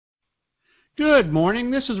Good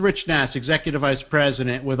morning. This is Rich Nass, Executive Vice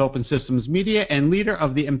President with Open Systems Media and leader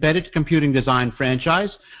of the Embedded Computing Design franchise.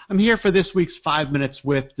 I'm here for this week's 5 Minutes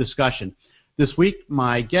with discussion. This week,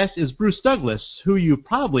 my guest is Bruce Douglas, who you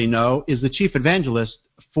probably know is the Chief Evangelist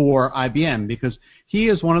for IBM because he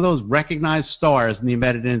is one of those recognized stars in the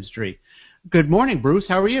embedded industry. Good morning, Bruce.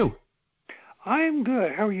 How are you? I'm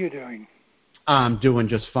good. How are you doing? I'm doing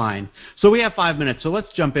just fine. So we have 5 minutes, so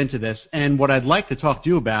let's jump into this. And what I'd like to talk to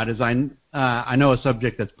you about is I know a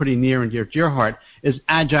subject that's pretty near and dear to your heart is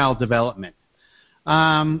agile development.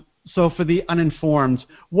 So for the uninformed,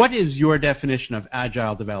 what is your definition of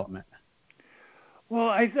agile development? Well,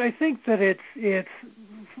 I think that it's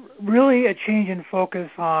really a change in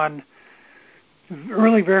focus on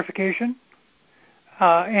early verification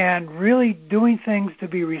and really doing things to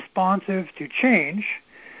be responsive to change,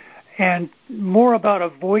 and more about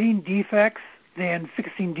avoiding defects than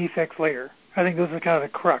fixing defects later. I think those are kind of the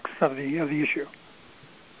crux of the issue.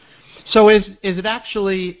 So is it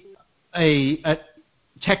actually a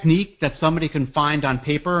technique that somebody can find on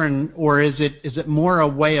paper, or is it more a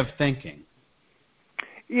way of thinking?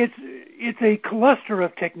 It's a cluster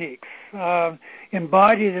of techniques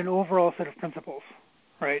embodied in an overall set of principles,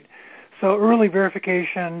 right? So early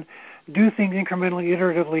verification, do things incrementally,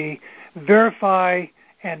 iteratively, verify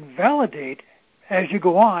and validate as you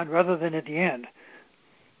go on rather than at the end.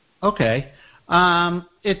 Okay.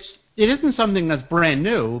 It isn't something that's brand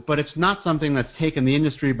new, but it's not something that's taken the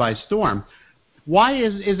industry by storm. Why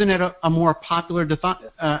isn't it a more popular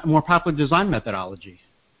design methodology?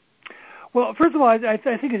 Well, first of all, I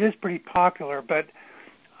think it is pretty popular, but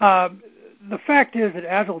the fact is that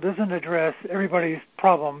Agile doesn't address everybody's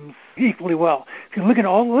problems equally well. If you look at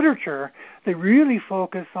all the literature, they really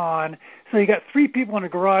focus on, so you got 3 people in a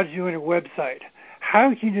garage doing a website.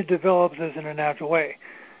 How can you develop this in an Agile way?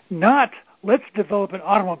 Not, let's develop an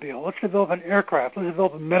automobile, let's develop an aircraft, let's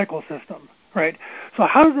develop a medical system, right? So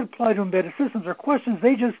how does it apply to embedded systems are questions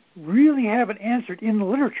they just really haven't answered in the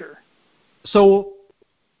literature. So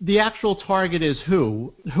the actual target is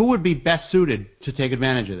who? Who would be best suited to take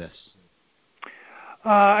advantage of this?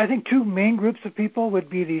 I think 2 main groups of people would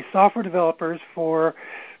be the software developers for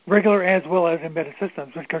regular as well as embedded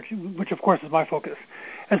systems, which of course is my focus,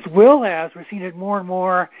 as well as we're seeing it more and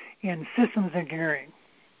more in systems engineering.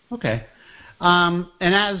 Okay. And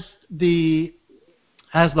as the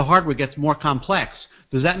hardware gets more complex,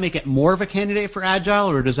 does that make it more of a candidate for Agile,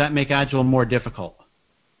 or does that make Agile more difficult?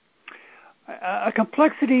 A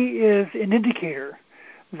complexity is an indicator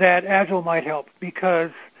that Agile might help, because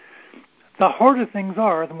the harder things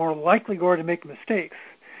are, the more likely you are to make mistakes.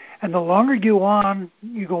 And the longer you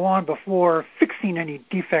go on before fixing any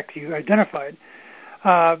defects you identified,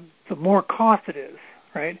 the more cost it is,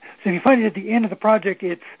 right? So if you find it at the end of the project,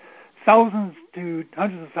 it's thousands to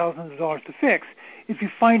hundreds of thousands of dollars to fix. If you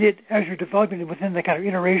find it as you're developing it within the kind of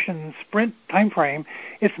iteration sprint time frame,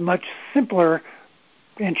 it's much simpler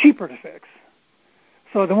and cheaper to fix.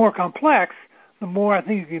 So the more complex, the more I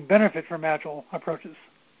think you can benefit from Agile approaches.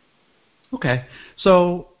 Okay.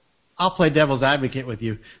 So I'll play devil's advocate with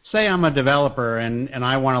you. Say I'm a developer and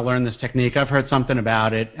I want to learn this technique. I've heard something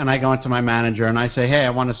about it, and I go into my manager and I say, hey, I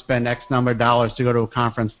want to spend X number of dollars to go to a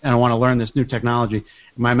conference and I want to learn this new technology.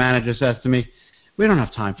 And my manager says to me, we don't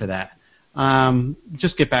have time for that.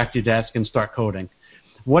 Just get back to your desk and start coding.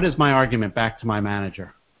 What is my argument back to my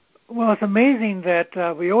manager? Well, it's amazing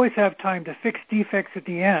that we always have time to fix defects at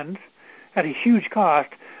the end at a huge cost,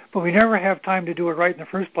 but we never have time to do it right in the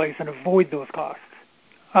first place and avoid those costs.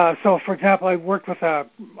 So, for example, I worked with an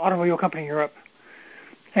automobile company in Europe,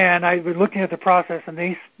 and I was looking at the process, and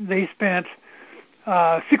they spent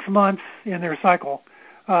 6 months in their cycle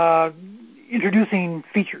introducing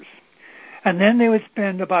features. And then they would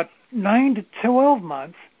spend about 9 to 12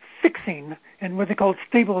 months fixing and what they called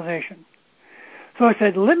stabilization. So I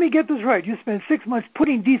said, let me get this right. You spend 6 months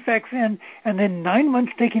putting defects in and then 9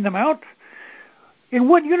 months taking them out? In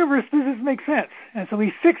what universe does this make sense? And so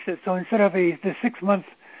we fixed it. So instead of the 6-month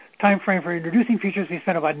time frame for introducing features, we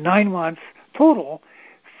spent about 9 months total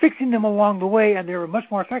fixing them along the way, and they were much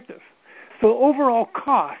more effective. So overall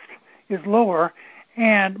cost is lower,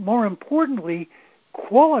 and more importantly,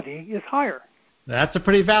 quality is higher. That's a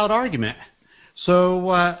pretty valid argument.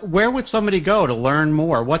 So where would somebody go to learn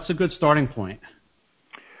more? What's a good starting point?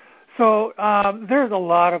 So there's a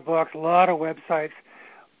lot of books, a lot of websites.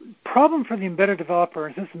 Problem for the embedded developer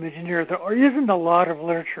and system engineer, there isn't a lot of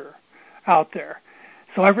literature out there.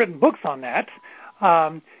 So I've written books on that.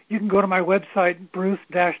 You can go to my website,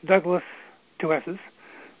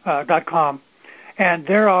 bruce-douglas.com, and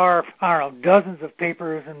there are, dozens of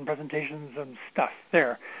papers and presentations and stuff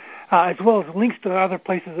there. as well as links to other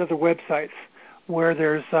places, other websites where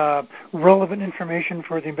there's relevant information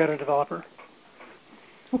for the embedded developer.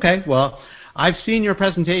 Okay, well, I've seen your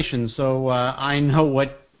presentation, so I know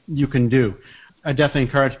what you can do. I definitely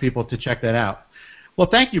encourage people to check that out. Well,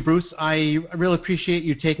 thank you, Bruce. I really appreciate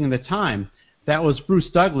you taking the time. That was Bruce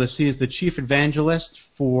Douglas. He is the Chief Evangelist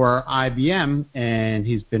for IBM, and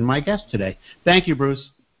he's been my guest today. Thank you, Bruce.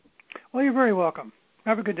 Well, you're very welcome.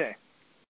 Have a good day.